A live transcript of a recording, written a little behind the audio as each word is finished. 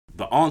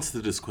The answer to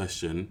this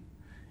question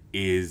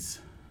is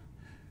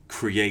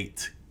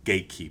create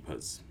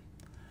gatekeepers.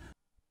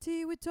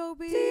 Tea with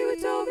Toby, tea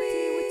with Toby,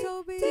 tea with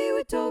Toby, tea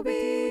with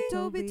Toby,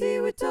 tea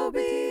with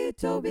Toby, tea with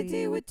Toby,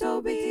 tea with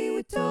Toby, tea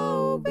with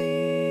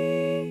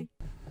Toby.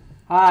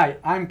 Hi,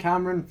 I'm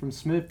Cameron from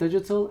Smooth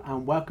Digital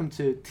and welcome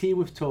to Tea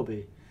with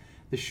Toby,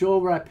 the show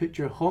where I put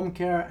your home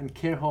care and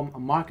care home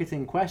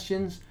marketing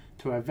questions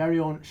to our very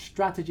own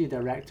strategy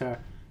director,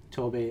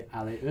 Toby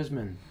Ali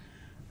Usman.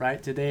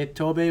 Right, today,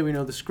 Toby, we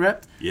know the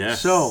script.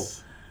 Yes. So,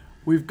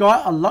 we've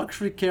got a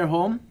luxury care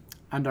home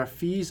and our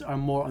fees are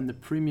more on the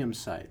premium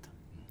side.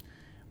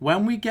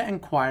 When we get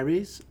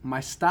inquiries, my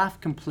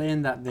staff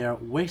complain that they're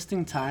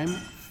wasting time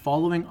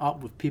following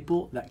up with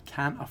people that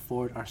can't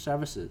afford our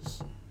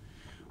services.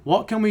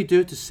 What can we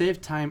do to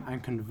save time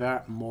and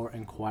convert more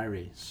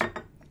inquiries?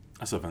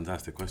 That's a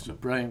fantastic question.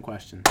 Brilliant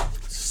question.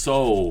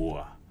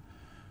 So,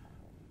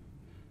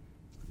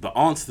 the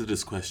answer to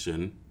this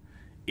question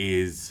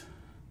is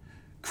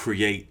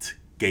create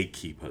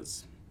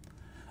gatekeepers.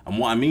 And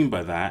what I mean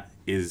by that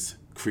is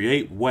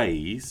create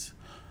ways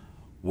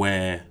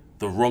where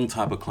the wrong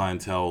type of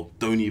clientele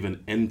don't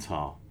even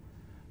enter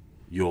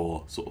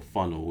your sort of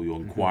funnel, your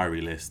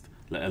inquiry list,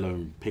 let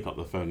alone pick up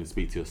the phone and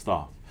speak to your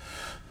staff.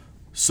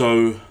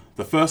 So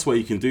the first way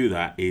you can do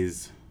that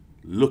is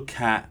look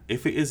at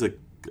if it is are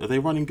they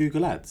running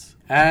Google Ads?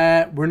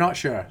 We're not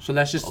sure, so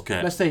let's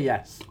say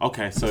yes.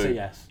 Okay, so say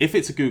yes. If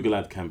it's a Google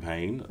ad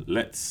campaign,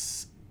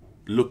 let's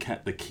look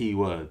at the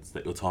keywords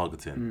that you're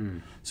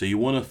targeting. So you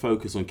want to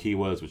focus on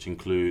keywords which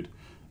include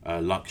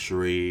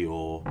luxury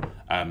or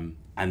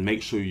and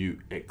make sure you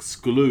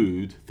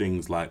exclude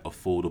things like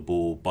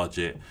affordable,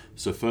 budget.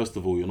 So first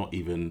of all, you're not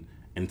even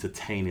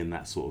entertaining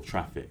that sort of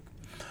traffic.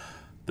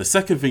 The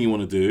second thing you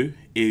want to do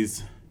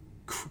is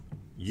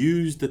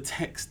use the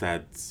text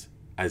ads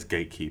as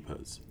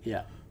gatekeepers.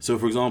 Yeah. So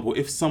for example,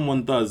 if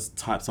someone does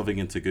type something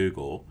into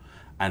Google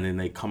and then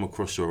they come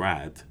across your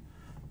ad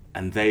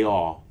and they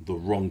are the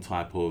wrong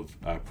type of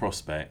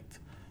prospect,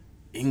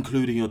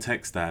 including your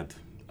text ad,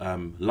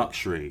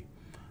 luxury,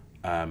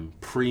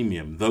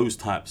 premium, those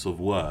types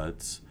of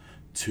words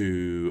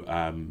to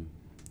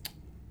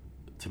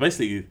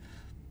basically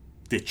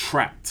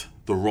detract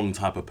the wrong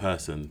type of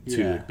person to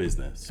your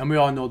business. And we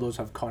all know those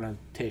have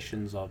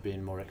connotations of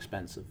being more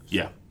expensive. So.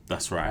 Yeah,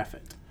 that's right.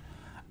 Perfect.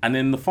 And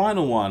then the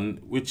final one,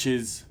 which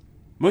is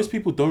most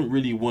people don't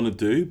really want to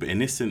do, but in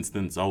this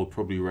instance I would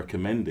probably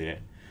recommend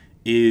it,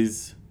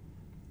 is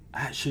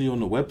actually on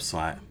the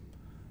website,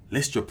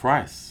 list your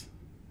price.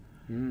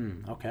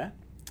 Okay.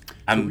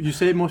 And so you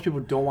say most people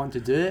don't want to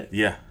do it.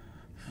 Yeah.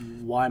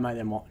 Why might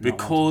they not?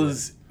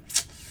 Because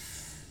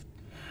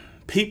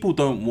people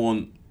don't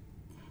want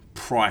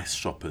price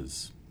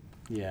shoppers.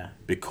 Yeah.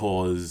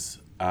 Because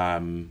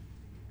and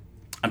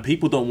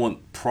people don't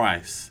want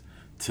price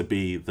to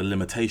be the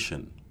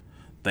limitation.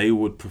 They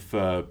would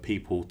prefer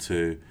people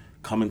to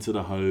come into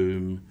the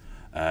home,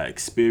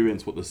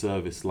 experience what the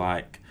service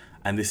like,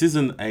 and this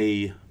isn't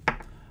a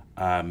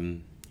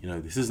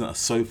this isn't a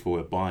sofa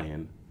we're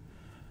buying.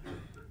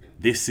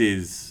 This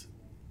is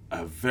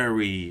a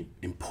very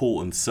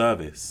important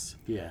service.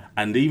 Yeah.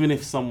 And even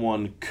if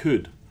someone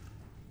could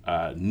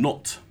they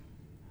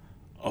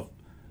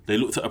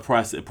looked at a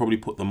price that probably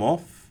put them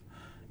off,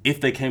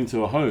 if they came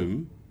to a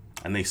home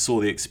and they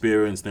saw the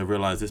experience and they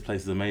realized this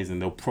place is amazing,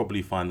 they'll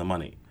probably find the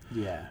money.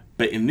 Yeah.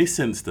 But in this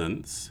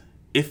instance,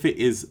 if it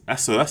is,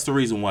 that's the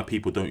reason why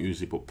people don't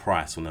usually put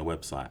price on their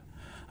website.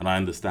 And I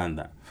understand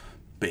that.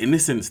 But in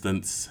this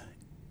instance,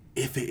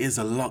 if it is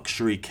a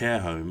luxury care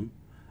home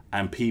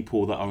and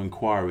people that are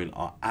inquiring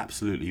are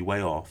absolutely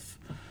way off,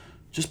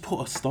 just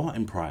put a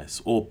starting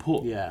price or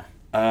put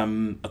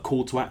a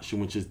call to action,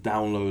 which is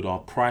download our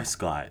price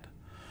guide.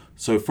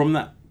 So from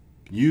that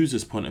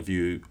user's point of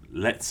view,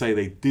 let's say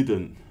they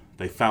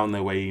found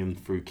their way in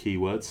through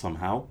keywords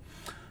somehow.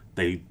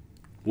 They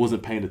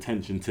wasn't paying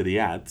attention to the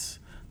ads.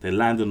 They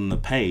landed on the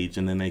page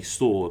and then they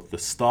saw the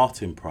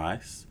starting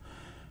price.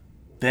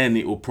 Then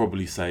it will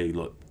probably say,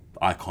 look,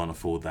 I can't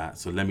afford that,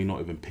 so let me not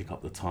even pick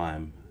up the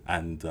time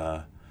and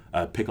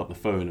pick up the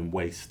phone and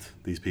waste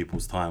these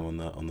people's time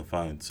on the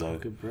phone. So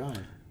good,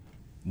 Brian.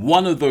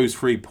 One of those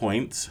 3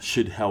 points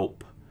should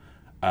help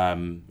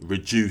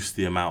reduce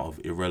the amount of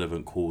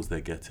irrelevant calls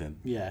they're getting.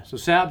 Yeah, so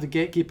set up the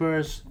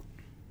gatekeepers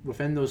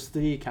within those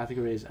 3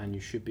 categories and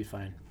you should be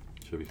fine.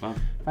 Should be fine.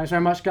 Thanks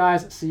very much,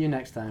 guys. See you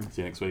next time.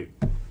 See you next week.